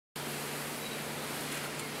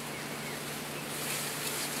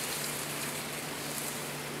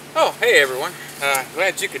Oh, hey everyone.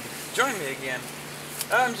 Glad you could join me again.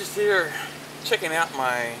 I'm just here checking out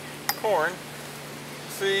my corn.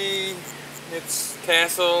 See, it's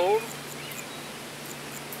tasseled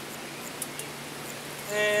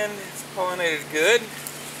and it's pollinated good.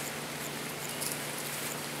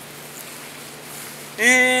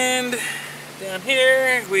 And down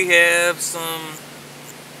here we have some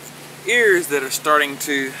ears that are starting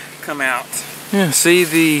to come out. Yeah, see,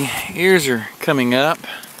 the ears are coming up.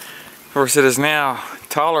 Of course, it is now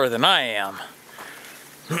taller than I am.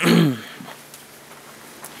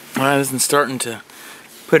 I was starting to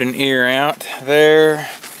put an ear out there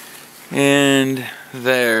and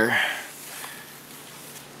there.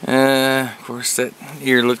 Of course, that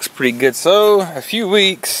ear looks pretty good. So, a few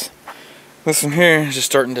weeks, this one here is just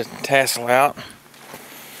starting to tassel out.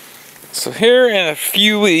 So here in a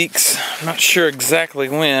few weeks, I'm not sure exactly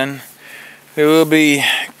when, there will be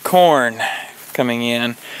corn coming in.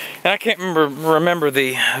 And I can't remember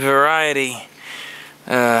the variety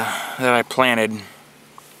that I planted.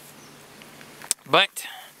 But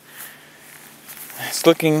it's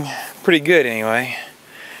looking pretty good anyway.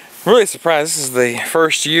 I'm really surprised. This is the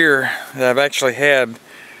first year that I've actually had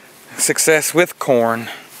success with corn.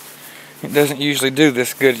 It doesn't usually do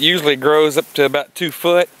this good. It usually grows up to about 2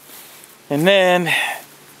 foot and then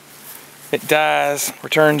it dies or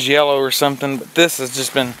turns yellow or something, but this has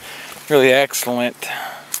just been really excellent.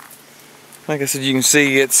 Like I said, you can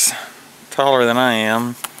see it's taller than I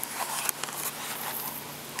am.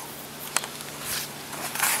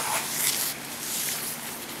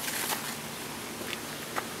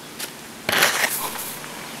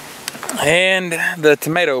 And the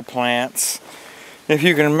tomato plants, if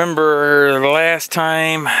you can remember the last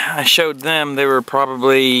time I showed them, they were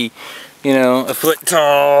probably, you know, a foot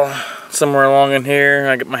tall, somewhere along in here.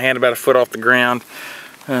 I got my hand about a foot off the ground.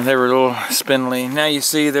 They were a little spindly. Now you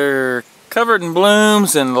see they're covered in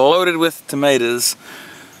blooms and loaded with tomatoes.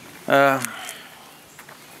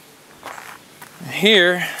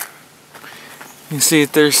 Here you see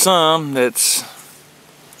that there's some that's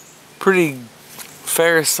pretty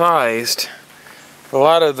fair sized. A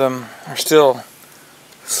lot of them are still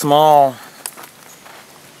small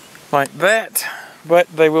like that, but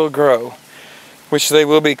they will grow, which they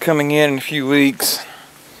will be coming in a few weeks.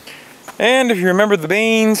 And if you remember the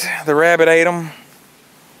beans, the rabbit ate them.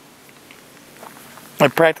 I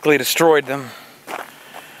practically destroyed them.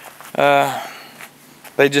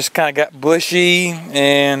 They just kind of got bushy,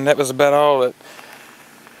 and that was about all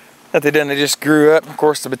that they done. They just grew up. Of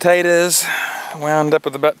course, the potatoes, wound up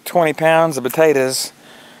with about 20 pounds of potatoes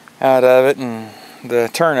out of it, and the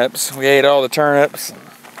turnips, we ate all the turnips.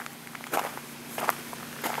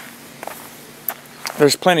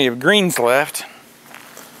 There's plenty of greens left.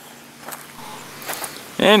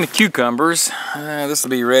 And the cucumbers, this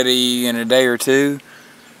will be ready in a day or two.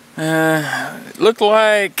 It looked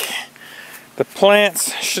like the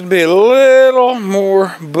plants should be a little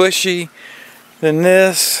more bushy than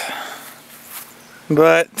this,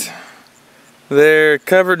 but they're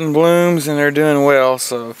covered in blooms and they're doing well,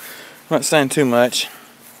 so I'm not saying too much.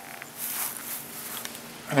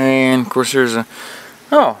 And of course there's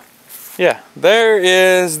oh yeah, there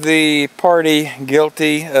is the party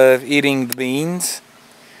guilty of eating the beans.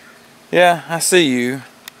 Yeah, I see you.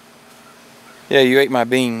 Yeah, you ate my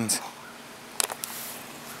beans.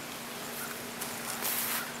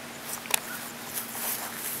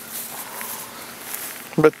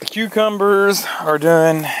 But the cucumbers are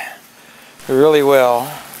doing really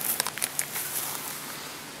well.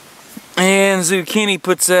 And zucchini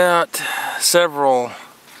puts out several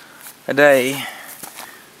a day.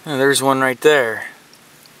 And there's one right there.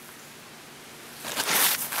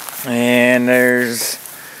 And there's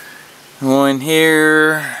one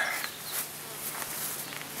here.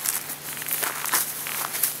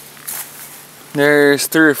 There's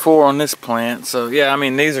 3 or 4 on this plant. So yeah, I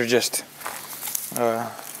mean, these are just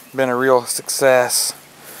been a real success.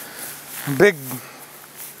 Big,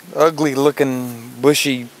 ugly looking,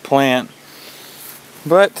 bushy plant,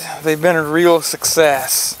 but they've been a real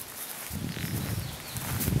success.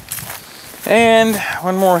 And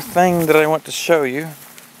one more thing that I want to show you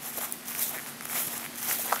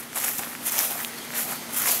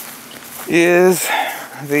is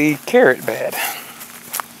the carrot bed.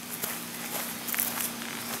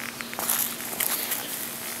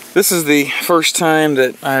 This is the first time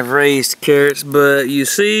that I've raised carrots, but you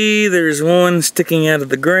see there's one sticking out of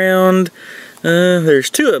the ground. There's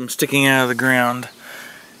 2 of them sticking out of the ground.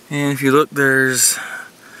 And if you look, there's,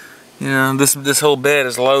 you know, this whole bed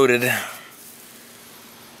is loaded.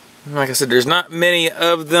 Like I said, there's not many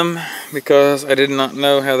of them because I did not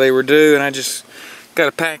know how they were due, and I just got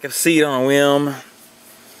a pack of seed on a whim.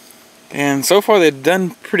 And so far they've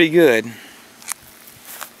done pretty good.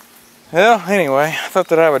 Well, anyway, I thought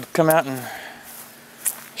that I would come out and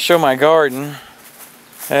show my garden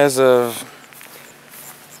as of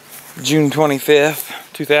June 25th,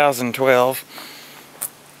 2012.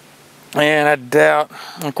 And I doubt,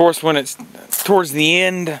 of course, when it's towards the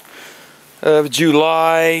end of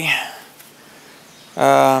July,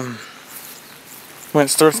 when it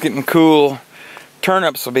starts getting cool,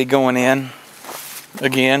 turnips will be going in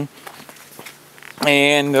again,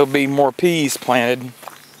 and there'll be more peas planted.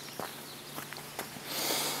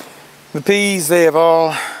 The peas, they have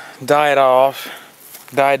all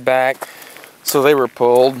died back, so they were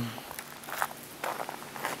pulled,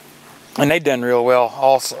 and they done real well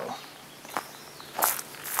also.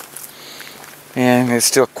 And it's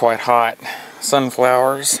still quite hot.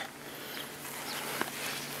 Sunflowers.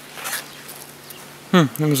 There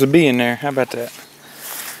was a bee in there. How about that?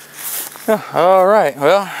 Oh, alright,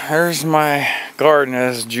 well, there's my garden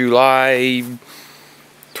as July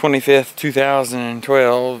 25th,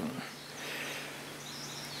 2012.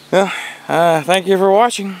 Well, thank you for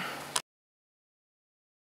watching.